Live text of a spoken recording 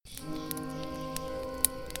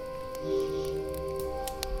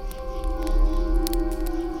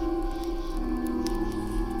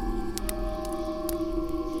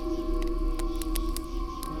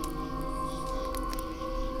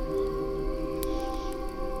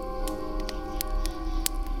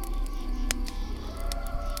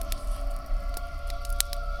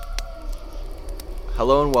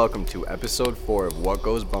Hello and welcome to episode 4 of What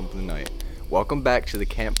Goes Bump in the Night. Welcome back to the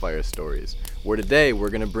Campfire Stories, where today we're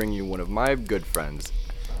going to bring you one of my good friends,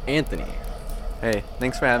 Anthony. Hey,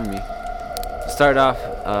 thanks for having me. To start off,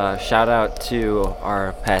 shout out to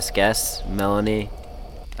our past guests, Melanie,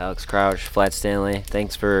 Alex Crouch, Flat Stanley.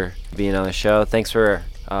 Thanks for being on the show. Thanks for,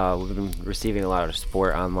 we've been receiving a lot of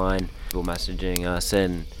support online, people messaging us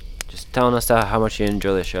and just telling us how much you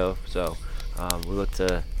enjoy the show. So we look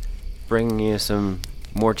to bring you some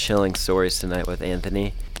more chilling stories tonight with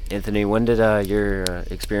Anthony. Anthony, when did your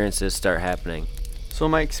experiences start happening? So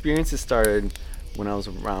my experiences started when I was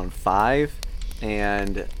around 5,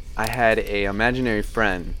 and I had a imaginary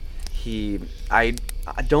friend. I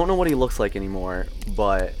don't know what he looks like anymore,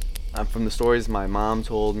 but from the stories my mom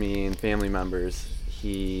told me and family members,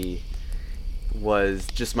 he was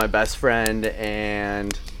just my best friend,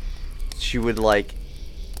 and she would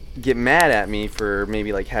get mad at me for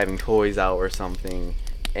maybe having toys out or something,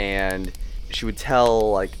 and she would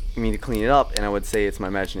tell me to clean it up, and I would say it's my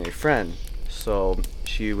imaginary friend. So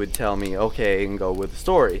she would tell me okay and go with the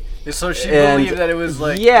story. So she believed that it was you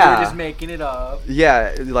were just making it up.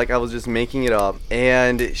 Yeah, I was just making it up,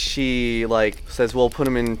 and she says, well, put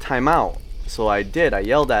him in timeout. So I did. I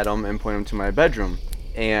yelled at him and pointed him to my bedroom,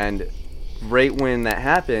 and right when that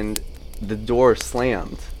happened, the door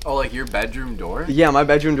slammed. Oh, your bedroom door? Yeah, my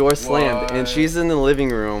bedroom door slammed. What? And she's in the living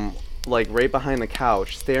room, right behind the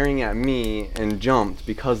couch, staring at me, and jumped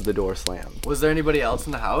because the door slammed. Was there anybody else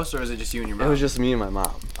in the house, or was it just you and your mom? It was just me and my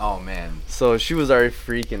mom. Oh, man. So she was already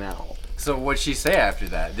freaking out. So what'd she say after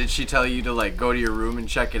that? Did she tell you to go to your room and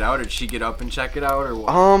check it out, or did she get up and check it out, or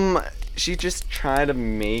what? She just tried to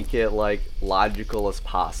make it logical as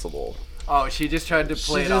possible. Oh, she just tried to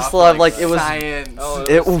play it off it was science. Oh,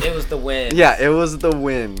 it was the wind. Yeah, it was the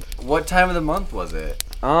wind. What time of the month was it?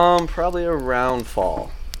 Probably around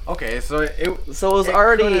fall. Okay, so it was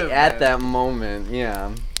already at that moment,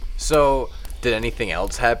 yeah. So, did anything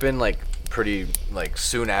else happen pretty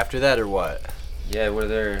soon after that, or what? Yeah, were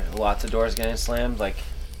there lots of doors getting slammed? Was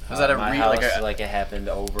that a my house, it happened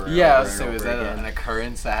over and yeah, over so and was over that again? an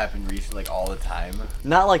occurrence that happened recently, all the time?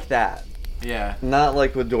 Not like that. Yeah. Not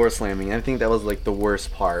with door slamming. I think that was the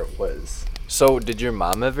worst part was. So, did your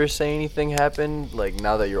mom ever say anything happened,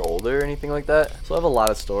 now that you're older or anything like that? So I have a lot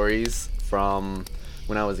of stories from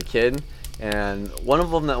when I was a kid, and one of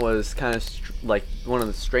them that was kind of one of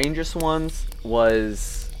the strangest ones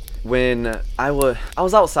was when I was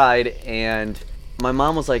outside, and my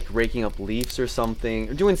mom was raking up leaves or something,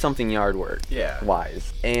 or doing something yard work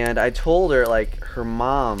wise, and I told her I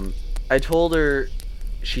told her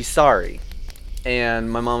she's sorry,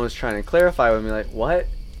 and my mom was trying to clarify with me what?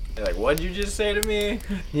 You're what'd you just say to me?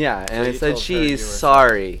 Yeah, and So I said she's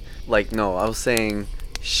sorry. No, I was saying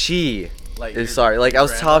she is sorry. I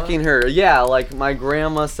was talking her. Yeah, my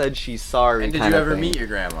grandma said she's sorry. And did you ever meet your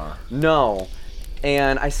grandma? No.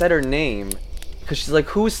 And I said her name, because she's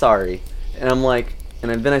who's sorry? And I'm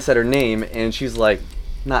and then I said her name, and she's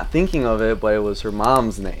not thinking of it, but it was her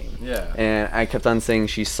mom's name. Yeah. And I kept on saying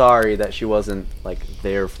she's sorry that she wasn't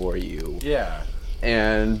there for you. Yeah.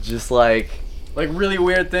 And just really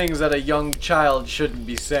weird things that a young child shouldn't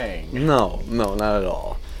be saying. No, not at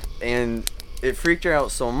all. And it freaked her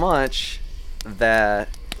out so much that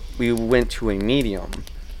we went to a medium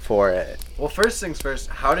for it. Well, first things first,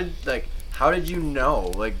 how did you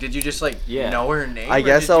know? Did you just know her name? I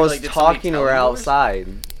guess I was talking to her outside.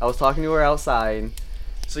 I was talking to her outside.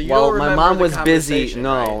 So you well, don't remember my mom the was busy. conversation,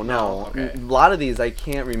 No. right? Okay. A lot of these I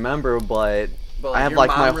can't remember, but I have your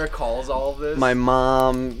mom my recalls all of this. my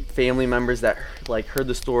mom, family members that heard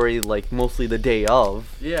the story mostly the day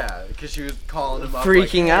of. Yeah, because she was calling him up,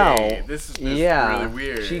 freaking hey, out. This is yeah, really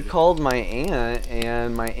weird. She called my aunt,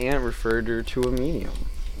 and my aunt referred her to a medium.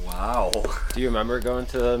 Wow. Do you remember going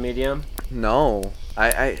to the medium? No,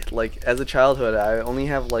 I as a childhood, I only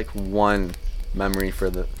have one memory for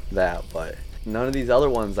that, but none of these other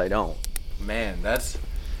ones I don't. Man, that's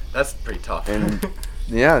pretty tough. And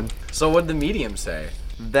yeah. So what did the medium say?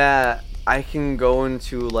 That I can go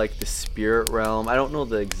into the spirit realm. I don't know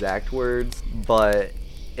the exact words, but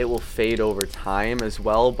it will fade over time as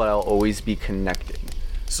well, but I'll always be connected.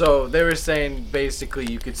 So they were saying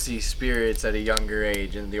basically you could see spirits at a younger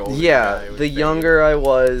age, and the older the younger I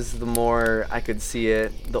was, the more I could see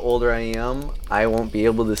it. The older I am, I won't be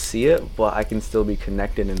able to see it, but I can still be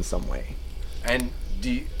connected in some way. And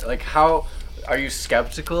do you, how are you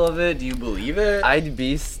skeptical of it? Do you believe it? I'd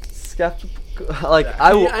be skeptical. I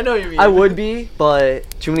know what you mean. I would be, but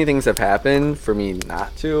too many things have happened for me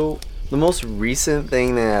not to. The most recent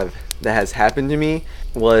thing that has happened to me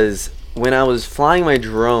was when I was flying my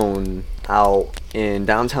drone out in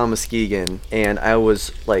downtown Muskegon, and I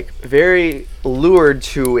was like very lured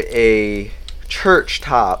to a church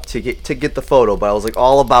top to get the photo, but I was like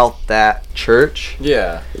all about that church.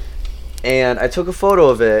 Yeah. And I took a photo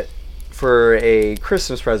of it for a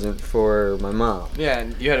Christmas present for my mom. Yeah,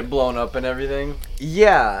 and you had it blown up and everything.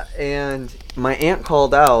 Yeah, and my aunt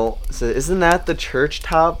called out, said, "Isn't that the church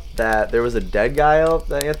top that there was a dead guy up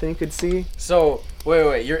that Anthony could see?" So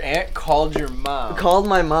wait, your aunt called your mom. Called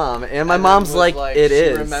my mom, and my and mom's was like, "It she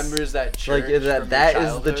is." remembers that church. Like that. from That your is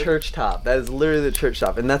the childhood? church top. That is literally the church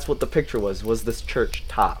top, and that's what the picture was this church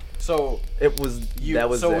top. So It was. you. That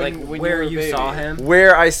was so it. when Where you, were a you saw baby. him?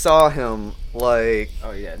 Where I saw him, like.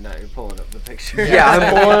 Oh yeah, no, you're pulling up the picture. Yeah,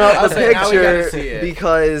 I'm pulling I up was the like, now we gotta picture see it.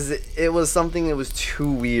 because it was something that was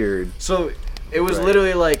too weird. So it was Right.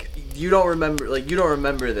 literally like you don't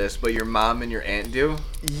remember this, but your mom and your aunt do.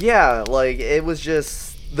 Yeah, like it was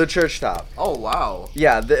just the church top. Oh wow.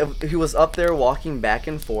 Yeah, he was up there walking back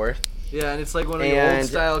and forth. Yeah, and it's like one of the And old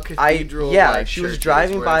style cathedral. yeah, like, she was churches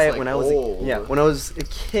driving where by it's, it like, when I was old. when I was a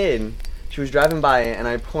kid. She was driving by it, and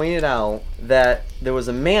I pointed out that there was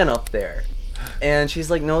a man up there, and she's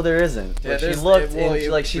like, "No, there isn't." Yeah, Like, she there's- looked well,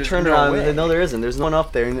 and she there's turned no around way. and said, "No, there isn't. There's no one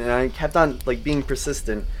up there." And I kept on like being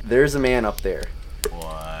persistent. There's a man up there.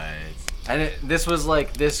 What? And this was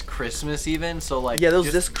like this Christmas even, so like Yeah, that was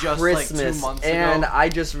just, this just Christmas, like 2 months and ago. I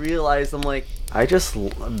just realized I just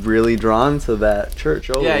really drawn to that church.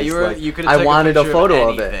 Always. Yeah, you were- Like, you could've I taken a wanted a picture of photo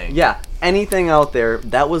of it. anything. Yeah, anything out there.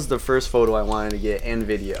 That was the first photo I wanted to get and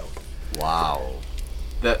video. Wow.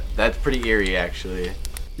 That's pretty eerie actually.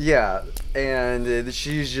 Yeah, and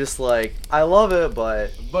she's just like, I love it,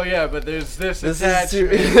 but But there's this this is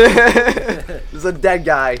attachment. there's a dead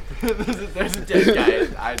guy. There's a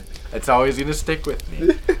dead guy. It's always gonna stick with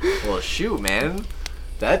me. Well, shoot, man,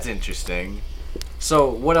 that's interesting. So,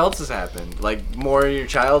 what else has happened? Like more in your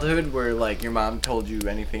childhood, where like your mom told you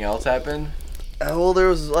anything else happened, Well, there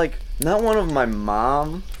was like not one of my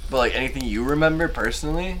mom. but like anything you remember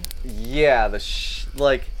personally? Yeah,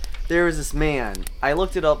 like there was this man. I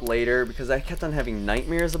looked it up later because I kept on having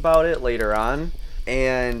nightmares about it later on,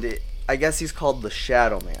 and I guess he's called the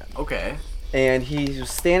Shadow Man. Okay. And he was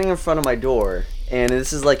standing in front of my door, and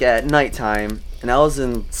this is like at nighttime, and I was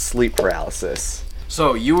in sleep paralysis.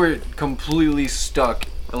 So you were completely stuck,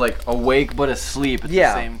 like awake but asleep at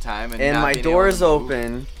Yeah. the same time, And not my being door able is to move?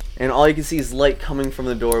 open, and all you can see is light coming from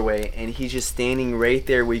the doorway, and he's just standing right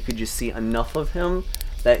there where you could just see enough of him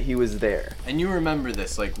that he was there. And you remember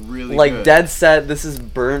this like really Like good. dead set, this is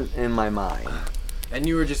burnt in my mind. And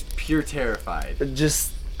you were just pure terrified.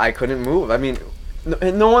 Just, I couldn't move. I mean,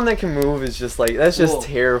 no one that can move is just like, that's just Well-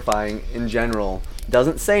 terrifying in general.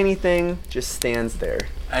 Doesn't say anything, just stands there.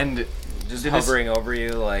 And Just did this- hovering over you,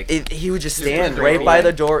 like. He would just Just stand the right by doorway?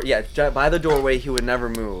 the door. Yeah, by the doorway, he would never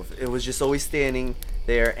move. It was just always standing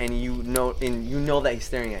there, and you know that he's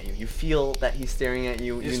staring at you. You feel that he's staring at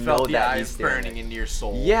you. You just You felt know the that he's eyes staring burning at you. into your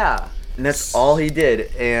soul. Yeah, and that's all he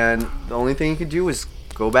did. And the only thing he could do was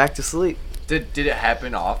go back to sleep. Did it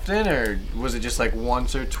happen often, or was it just like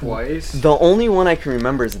once or twice? The only one I can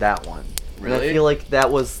remember is that one. And Really? I feel like it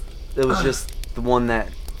was just the one that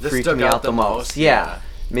That freaked stuck me out out the the most. most, Yeah. yeah.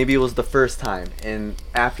 Maybe it was the first time, and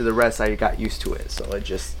after the rest, I got used to it. So it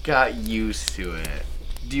just. Got used to it.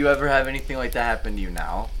 Do you ever have anything like that happen to you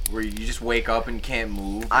now, where you just wake up and can't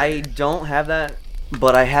move? I don't have that,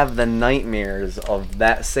 but I have the nightmares of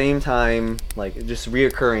that same time, like just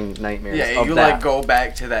reoccurring nightmares. Yeah, of you that. like go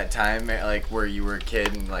back to that time, like where you were a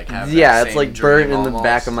kid and like have. Yeah, that it's same like dream burnt in the almost?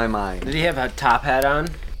 back of my Did mind. he have a top hat on,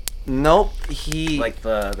 Nope, he like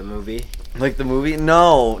the movie? like the movie.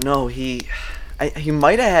 No, he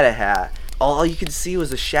might have had a hat. All you could see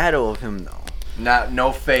was a shadow of him though.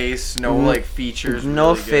 No face, no Mm, like features.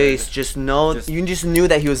 No really good. face, just Just- you just knew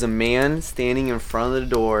that he was a man standing in front of the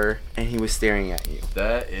door and he was staring at you.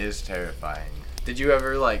 That is terrifying. Did you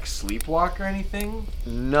ever like sleepwalk or anything?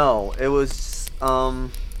 No, it was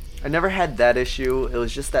I never had that issue. It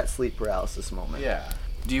was just that sleep paralysis moment. Yeah.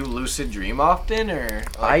 Do you lucid dream often, or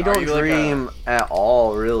like, I are don't you, like, dream at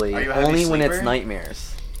all, really. Are you a heavy Only when it's sleeper?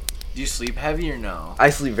 nightmares. do you sleep heavy or no?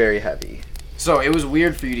 I sleep very heavy. So it was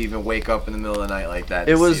weird for you to even wake up in the middle of the night like that.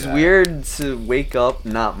 It to was see that. weird to wake up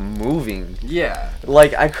not moving. Yeah.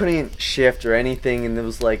 Like I couldn't shift or anything, and it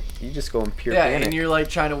was like you just go in pure Yeah, panic. and you're like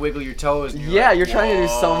trying to wiggle your toes. And Yeah, like, you're trying to do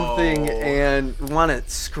 "Whoa." something and want to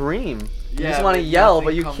scream. You Yeah, just want to but yell, nothing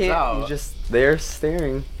but you comes can't. out. You're just there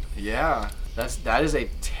staring. Yeah, that is a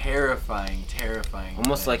terrifying.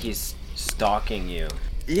 Almost thing. like he's stalking you.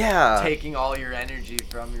 Yeah. taking all your energy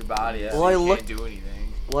from your body. So Well, I you looked- can't do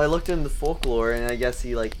anything. Well, I looked into folklore, and I guess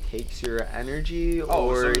he like takes your energy, Oh,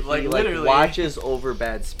 or so, like, he literally- watches over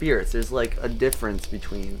bad spirits. There's like a difference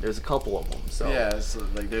between. There's a couple of them. So Yeah, so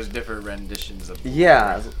like there's different renditions of.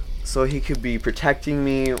 yeah. So he could be protecting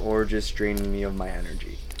me or just draining me of my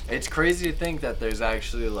energy. It's crazy to think that there's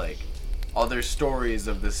actually like other stories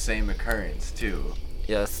of the same occurrence too.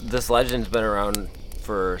 Yes, this legend's been around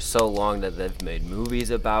for so long that they've made movies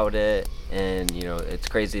about it, and you know it's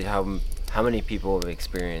crazy how many people have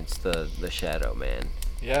experienced the Shadow Man.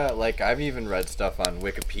 Yeah, like I've even read stuff on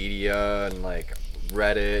Wikipedia and like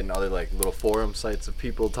Reddit and other like little forum sites of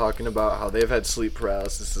people talking about how they've had sleep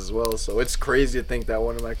paralysis as well. So it's crazy to think that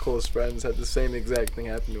one of my close friends had the same exact thing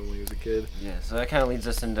happen to him when he was a kid. Yeah, so that kind of leads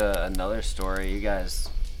us into another story. You guys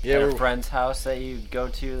had a we're- friend's house that you go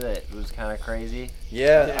to that was kind of crazy.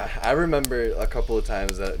 Yeah, I remember a couple of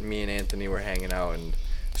times that me and Anthony were hanging out and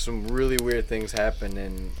some really weird things happened.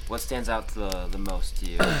 And What stands out the most to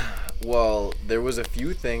you? well, there was a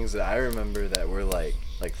few things that I remember that were like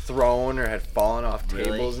thrown or had fallen off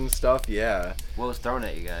Really? tables and stuff. Yeah. What was thrown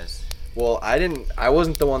at you guys? Well, I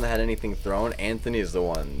wasn't the one that had anything thrown. Anthony is the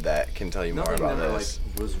one that can tell you more Nothing about that this.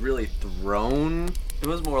 was really thrown. It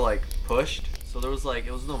was more like pushed. So there was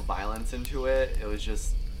it was no violence into it. It was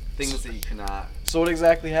just things that you could not. So what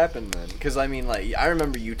exactly happened then? Because I mean, like, I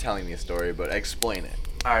remember you telling me a story, but explain it.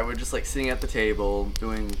 All right, we're just sitting at the table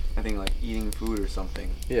doing, I think eating food or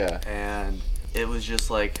something, Yeah. and it was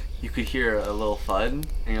just you could hear a little thud, and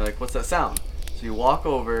you're like, "What's that sound?" So you walk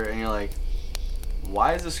over, and you're like,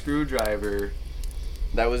 "Why is a screwdriver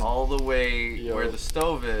That was all the way Yup. where the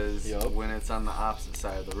stove is Yup. when it's on the opposite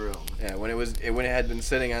side of the room?" yeah when it had been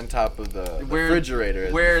sitting on top of the Where-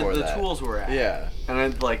 refrigerator where before the that. tools were at. Yeah. And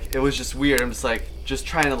it was just weird. I'm just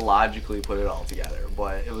trying to logically put it all together,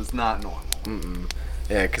 but it was not normal. Mm-mm.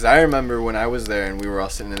 Yeah, because I remember when I was there and we were all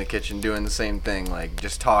sitting in the kitchen doing the same thing, like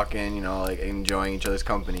just talking, like enjoying each other's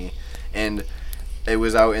company, and it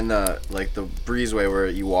was out in the the breezeway where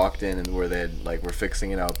you walked in and where they had were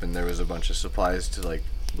fixing it up, and there was a bunch of supplies to like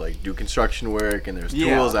do construction work, and there's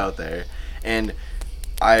Yeah. tools out there, and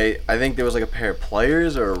I think there was a pair of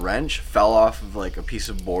pliers or a wrench fell off of a piece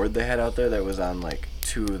of board they had out there that was on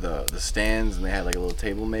two of the stands, and they had a little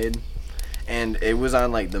table made. And it was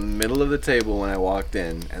on the middle of the table when I walked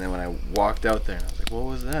in, and then when I walked out there, I was like, "What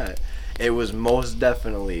was that?" It was most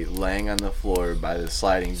definitely laying on the floor by the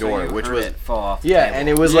sliding So door, you which heard was it fall off the yeah, table. and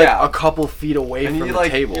it was Yeah. a couple feet away And from you the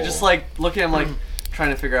table. you're just looking at him trying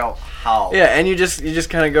to figure out how. yeah, and you just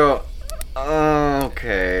kind of go,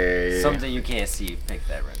 okay. Something you can't see, pick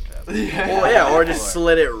that wrench up. Well, yeah, or just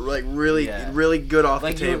slid it really Yeah. really good off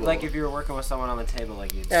Like the you, table. like if you were working with someone on the table,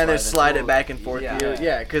 you'd and then the slide tool- it back and forth. Yeah.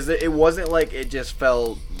 Yeah, because it wasn't it just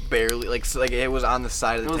fell barely, it was on the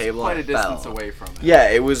side of It the was table quite a and it distance fell. away from it. Yeah,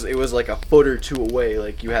 it was a foot or two away.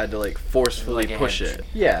 You had to forcefully Like a push hinge. it.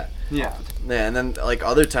 Yeah. Yeah. Yeah, and then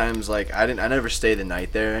other times I never stayed the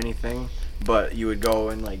night there or anything, but you would go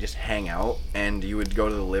and just hang out, and you would go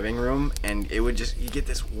to the living room, and it would you get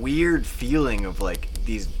this weird feeling of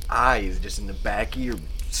these eyes just in the back of your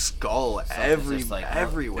skull Something's just,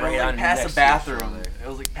 everywhere. right It was on past next the to each bafeel. other.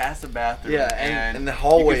 It was past the bathroom. Yeah, and the you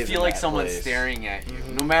hallways could feel in that someone place. staring at you,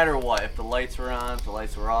 Mhm. no matter what. If the lights were on, if the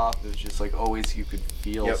lights were off, it was just always you could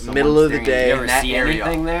feel. Yep, someone middle of the staring day. at You in ever that see area.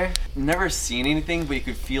 anything there? Never seen anything, but you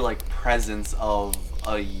could feel presence of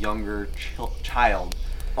a younger child.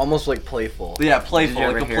 Almost playful. Yeah, playful, Did you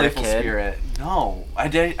ever a hear a playful kid? spirit. No, I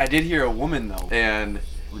did hear a woman though, and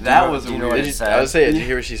Do you that know- was do you a know weird. what Did it you, said? I was saying, did you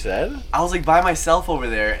hear what she said? I was by myself over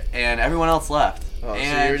there, and everyone else left. Oh, so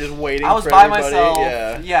and you were just waiting I was for by everybody? myself.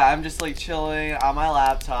 Yeah. I'm just chilling on my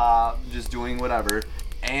laptop, just doing whatever.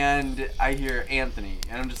 And I hear Anthony,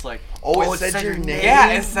 and I'm just like, Oh, it said your name?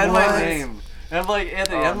 Yeah, it said my What? name. And I'm like,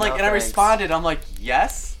 Anthony. Oh, I'm like, no and I thanks. responded. I'm like,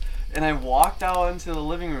 yes. And I walked out into the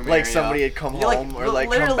living room. area. Somebody had come Yeah, home or come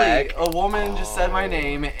literally, back. a woman just said my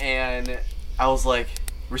name, and I was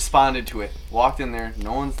responded to it. Walked in there.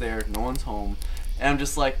 No one's there. No one's home. And I'm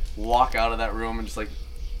just walk out of that room and just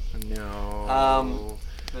No.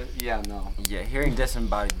 yeah, no. Yeah, hearing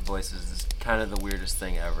disembodied voices is kind of the weirdest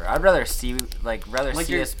thing ever. I'd rather see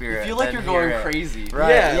see you're, a spirit. You feel like than you're going hear it. crazy. Right?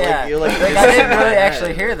 Yeah, Yeah. you're I didn't really Yeah.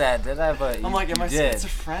 actually hear that, did I? But I'm you, like, am you I did.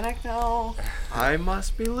 schizophrenic now? I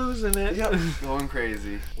must be losing it. Yep. Going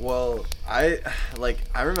crazy. Well, I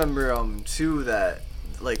remember too that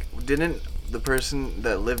didn't the person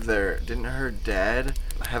that lived there, didn't her dad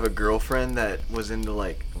have a girlfriend that was into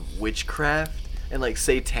witchcraft and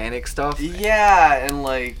satanic stuff? Yeah, and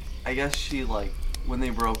I guess she when they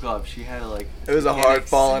broke up, she had It was a satanic- heart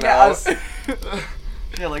falling yeah, out.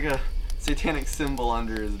 She had a satanic symbol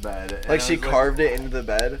under his bed. And I She was carved it into the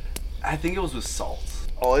bed. I think it was with salt.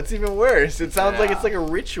 Oh, it's even worse. It sounds like Yeah. it's like a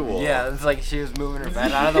ritual. Yeah, it's like she was moving her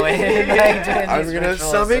bed out of the way. Like, doing I'm these gonna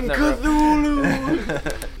rituals summon in the room.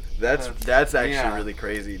 Cthulhu. That's actually Yeah. really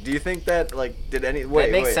crazy. Do you think that like did any It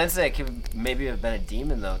wait makes wait. sense that it could maybe have been a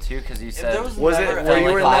demon though too, because you said there was Was Never it? felt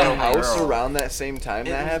Were you like in a that little house girl. around that same time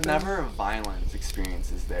It that was happened? never violent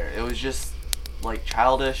experiences there. It was just like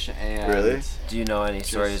childish and Really? Do you know any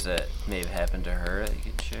Just- stories that may have happened to her that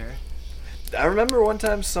you could share? I remember one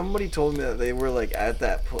time somebody told me that they were like at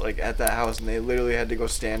that house and they literally had to go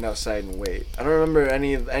stand outside and wait. I don't remember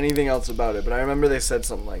anything else about it, but I remember they said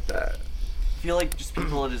something like that. I feel like just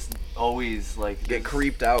people are just always like Get this-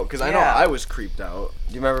 creeped out because I know Yeah. I was creeped out.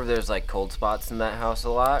 Do you remember if there's like cold spots in that house a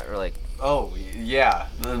lot, or like? Oh yeah,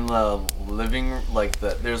 in the living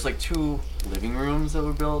there's like 2 living rooms that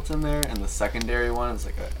were built in there, and the secondary one is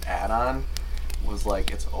like an add-on. Was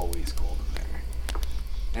like it's always cold in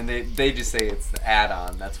there, and they just say it's the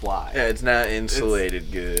add-on. That's why. Yeah, it's not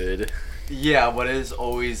insulated good. Yeah, but it is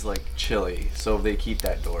always like chilly, so they keep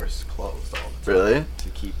that doors closed all the time. Really? To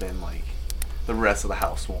keep in like the rest of the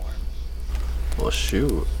house warm. Well,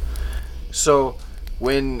 shoot. So,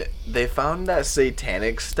 when they found that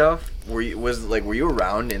satanic stuff, were you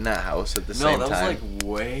around in that house at the same No, that time? was like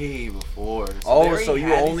way before. So they Oh, already so you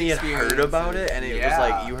had only these had heard about it, experiences. and it was Yeah.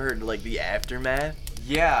 like you heard like the aftermath.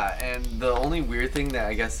 Yeah, and the only weird thing that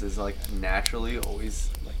I guess is like naturally always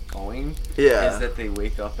like going Yeah. is that they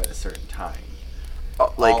wake up at a certain time.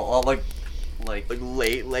 Like All like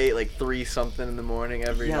late, like 3 something in the morning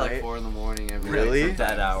every yeah, night. like 4 in the morning every Really? night.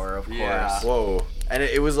 That hour, of Yeah. course. Whoa. And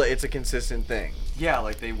it was like it's a consistent thing. Yeah,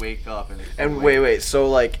 like they wake up and. And wait. So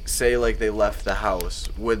like, say like they left the house,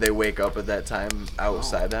 would they wake up at that time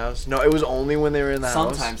outside the house? No, it was only when they were in the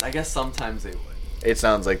house. Sometimes, I guess sometimes they would. It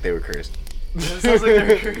sounds like they were cursed. It sounds like they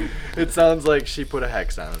were cursed. It sounds like she put a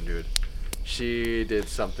hex on him, dude. She did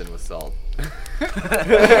something with salt.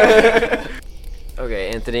 Okay,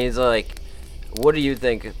 Anthony, so like, what do you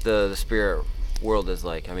think the spirit world is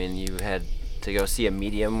like? I mean, you had to go see a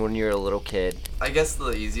medium when you were a little kid. I guess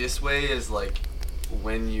the easiest way is like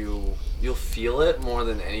when you'll feel it more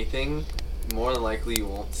than anything. More than likely you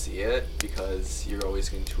won't see it because you're always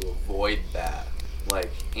going to avoid that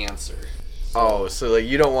like answer. Oh, so like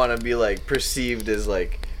you don't want to be like perceived as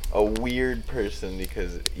like a weird person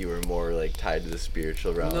because you were more like tied to the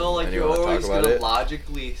spiritual realm. No, like and you you're wanna always talk about gonna it?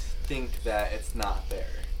 logically think that it's not there.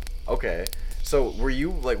 Okay. So were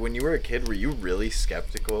you like when you were a kid? Were you really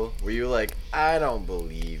skeptical? Were you like, I don't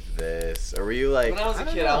believe this, or were you like, When I was a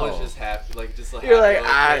don't kid, I was know. just happy, like just like You're happy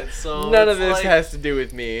like, little kid. So none of it's this like, has to do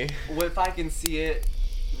with me. If I can see it,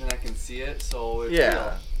 then I can see it. So it's Yeah.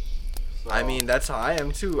 real. So, I mean, that's how I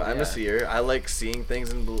am too. I'm Yeah. a seer. I like seeing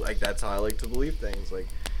things and like that's how I like to believe things. Like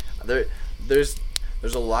there's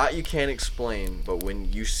a lot you can't explain, but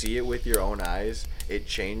when you see it with your own eyes, it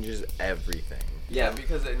changes everything. yeah,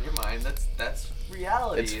 because in your mind, that's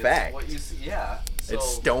reality. It's fact. What you see. Yeah. So, It's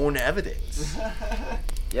stone evidence.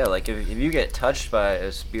 Yeah, like if you get touched by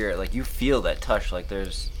a spirit, like you feel that touch, like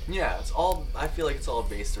there's Yeah, it's all. I feel like it's all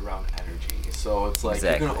based around energy. So it's like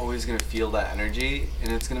Exactly. you're always gonna feel that energy,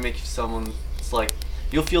 and it's gonna make you someone. It's like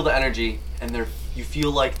you'll feel the energy, and you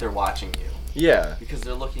feel like they're watching you Yeah. because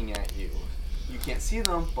they're looking at you. You can't see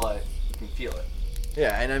them, but you can feel it.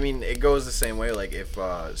 Yeah, and I mean it goes the same way. Like if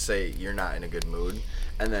say you're not in a good mood,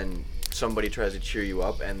 and then somebody tries to cheer you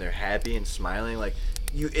up, and they're happy and smiling, like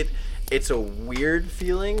it's a weird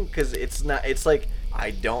feeling because it's not. It's like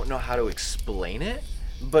I don't know how to explain it,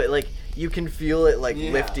 but like you can feel it like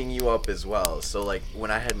Yeah. lifting you up as well. So like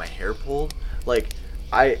when I had my hair pulled, like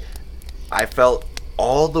I felt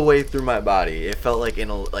all the way through my body. It felt like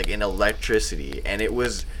in electricity, and it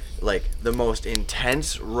was like the most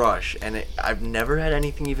intense rush, and I've never had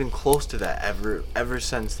anything even close to that ever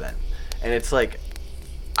since then. And it's like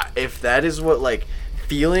if that is what like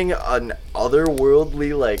feeling an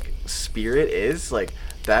otherworldly like spirit is, like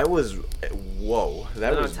that was whoa,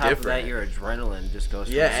 that and was on top different. of that, your adrenaline just goes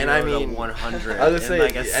from Yeah, and 0 I mean, to 100 I was in gonna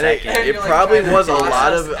like say, a and second. it You're, like, probably trying to was a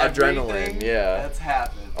lot of process adrenaline, everything yeah. That's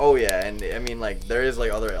happened. Oh yeah, and I mean like there is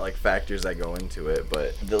like other like factors that go into it,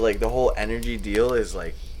 but the whole energy deal is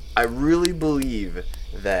like I really believe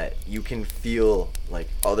that you can feel like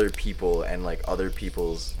other people and like other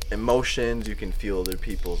people's emotions, you can feel other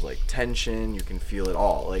people's like tension, you can feel it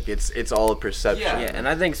all. Like it's all a perception. Yeah, and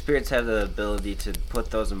I think spirits have the ability to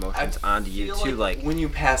put those emotions onto you feel too, like when you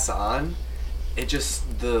pass on, it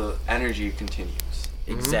just the energy continues.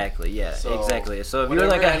 exactly, yeah, So, exactly. So if you're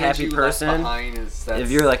like whatever a happy energy left person, behind is-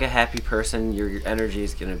 if you're like a happy person, your energy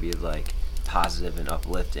is gonna be like positive and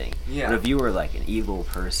uplifting. Yeah. But if you were like an evil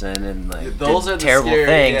person and like Those did are the terrible scary-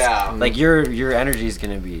 things, yeah. like your energy is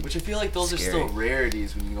gonna be. Which I feel like those Scary. are still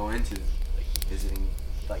rarities when you go into like visiting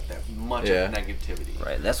like that much Yeah. of negativity.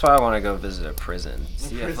 Right. That's why I want to go visit a prison.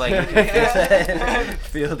 See if like prison. you can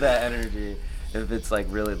feel that energy. If it's like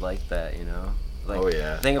really like that, you know. Like, Oh,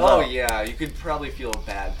 yeah. Think about. Oh yeah, you could probably feel a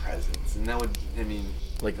bad presence, and that would, I mean,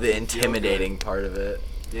 Like the doesn't feel intimidating part of it.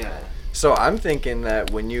 good. Yeah. So I'm thinking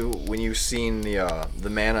that when you seen the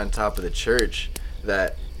man on top of the church,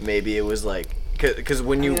 that maybe it was like, because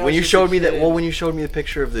when I you mean, I when was you just showed a me that, kid. well, when you showed me the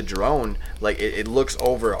picture of the drone, like it looks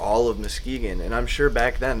over all of Muskegon, and I'm sure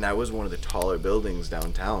back then that was one of the taller buildings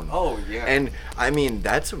downtown. Oh yeah. And I mean,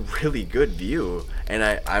 that's a really good view, and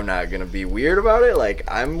I'm not gonna be weird about it. Like,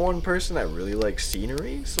 I'm one person that really likes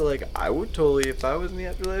scenery, so like I would totally, if I was in the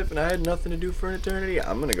afterlife and I had nothing to do for an eternity,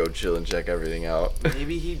 I'm gonna go chill and check everything out.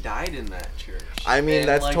 maybe he died in that church. I mean, And,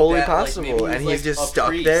 that's like, totally that, like, possible, maybe and he's like, just a stuck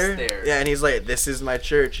priest there. Yeah, and he's like, "This is my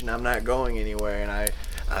church, and I'm not going anywhere, and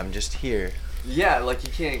I'm just here." Yeah, like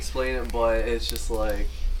you can't explain it, but it's just like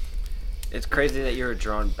It's crazy that you were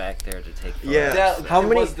drawn back there to take photos. Yeah. that. How it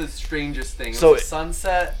many- was the strangest thing. It So- was a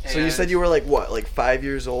sunset. So you said you were like what, like 5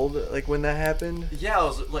 years old, like when that happened? Yeah, I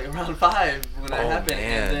was like around 5 when that Oh, happened,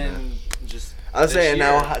 man. and then just. I was this saying, year-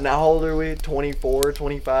 now how old are we? 24,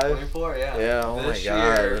 25? 24, yeah. Yeah, oh my This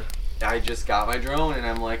God. year, I just got my drone and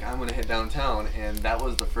I'm like, I'm gonna hit downtown, and that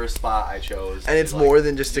was the first spot I chose. And to, it's like, more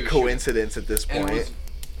than just a do shoot. coincidence at this And point. it was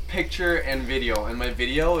picture and video, and my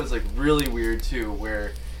video is like really weird too,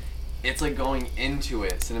 where it's like going into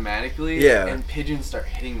it cinematically, Yeah. and pigeons start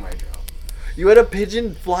hitting my drone. You had a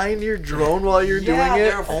pigeon flying to your drone while you're Yeah, doing it?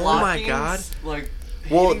 they were Oh my flocking, god. Like,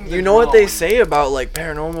 Well, hitting the you know what they drone. say about like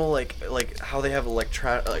paranormal, like how they have He'll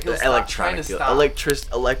stop trying to stop.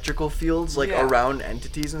 electrical fields like Yeah. around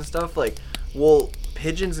entities and stuff. Like, well,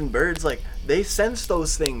 pigeons and birds, like they sense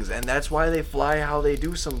those things, and that's why they fly how they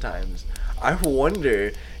do sometimes. I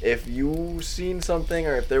wonder if you seen something,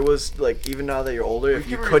 or if there was like, even now that you're older, We if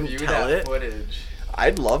you can couldn't review tell that it. footage.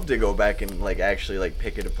 I'd love to go back and like actually like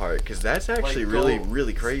pick it apart, because that's actually Like, really go-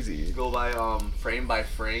 really crazy. Go by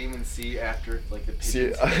frame and see after like the See,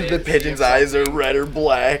 pigeon's head, the see pigeon's if eyes are something- red or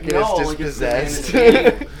black, and No, it's just like possessed. It's the man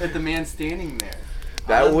standing, like the man standing there.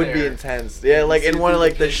 That out of would be there. intense. Yeah, You like see in one of through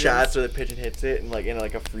like the pigeons. shots where the pigeon hits it, and like in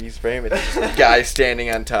like a freeze frame, it's just a guy standing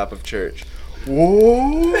on top of church.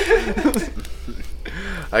 Whoa!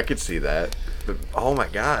 I could see that. But, oh my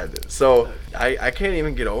god. So I can't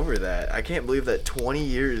even get over that. I can't believe that 20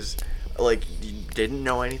 years, like, you didn't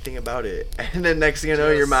know anything about it, and then next thing you know,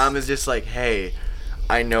 your Just- mom is just like, "Hey,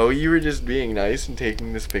 I know you were just being nice and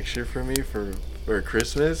taking this picture for me for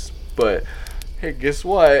Christmas, but hey, guess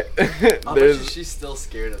what? I bet you she's still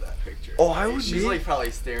scared of that picture. Oh, I would She's be. like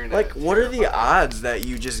probably staring at Like, it. what are the terrified. odds that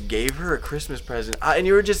you just gave her a Christmas present, and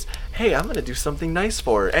you were just, hey, I'm gonna do something nice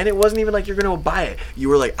for her, and it wasn't even like you're gonna go buy it. You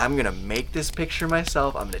were like, I'm gonna make this picture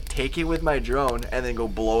myself. I'm gonna take it with my drone and then go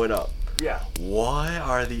blow it up. Yeah, What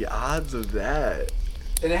are the odds of that?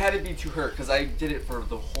 and it had to be to her because I did it for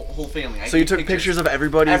the whole family. I So you took took pictures of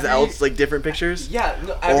everybody's Every- else, like different pictures? Yeah,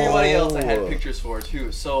 no, everybody else I had Oh. pictures for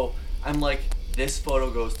too. So I'm like, this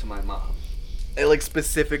photo goes to my mom. And, like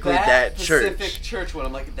specifically that specific church. church one.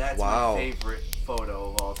 I'm like, that's Wow. my favorite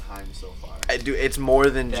photo of all time so far. Dude, it's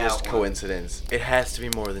more than That just one. coincidence. It has to be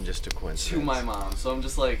more than just a coincidence. To my mom. So I'm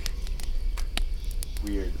just like,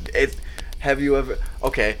 weird. It's. Have you ever?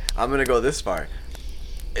 Okay, I'm gonna go this far.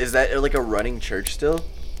 Is that like a running church still?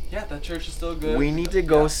 Yeah, that church is still good. We need to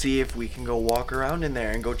go Yeah. see if we can go walk around in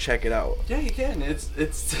there and go check it out. Yeah, you can.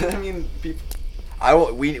 It's. I mean, people.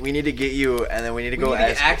 We need to get you, and then we need to We go need to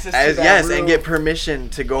get ask, access to as that yes, room. and get permission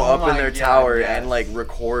to go Oh up in my their God, tower yes. and like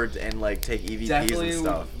record and like take EVPs Definitely and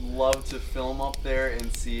stuff. would love to film up there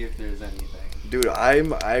and see if there's anything. Dude, I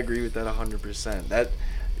agree with that 100%.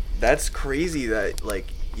 That's crazy that like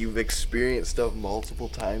you've experienced stuff multiple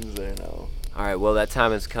times there now. All right, well, that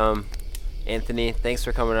time has come. Anthony, thanks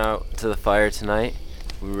for coming out to the fire tonight.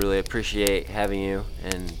 We really appreciate having you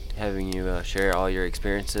and having you share all your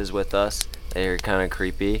experiences with us. They're kind of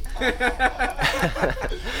creepy. A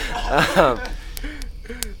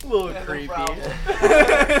little Yeah, no creepy. problem.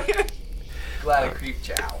 Glad I creeped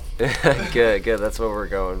chow. Good. That's what we're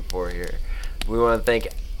going for here. We want to thank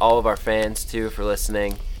all of our fans too for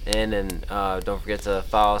listening in, and don't forget to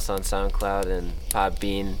follow us on SoundCloud and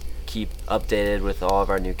Podbean. Keep updated with all of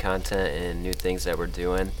our new content and new things that we're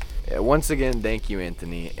doing. Yeah, once again, thank you,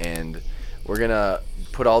 Anthony, and we're gonna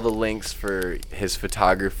put all the links for his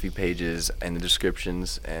photography pages in the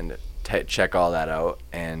descriptions, and check all that out.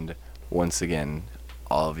 And once again,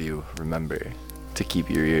 all of you, remember to keep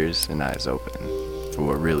your ears and eyes open for for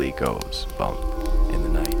what really goes bump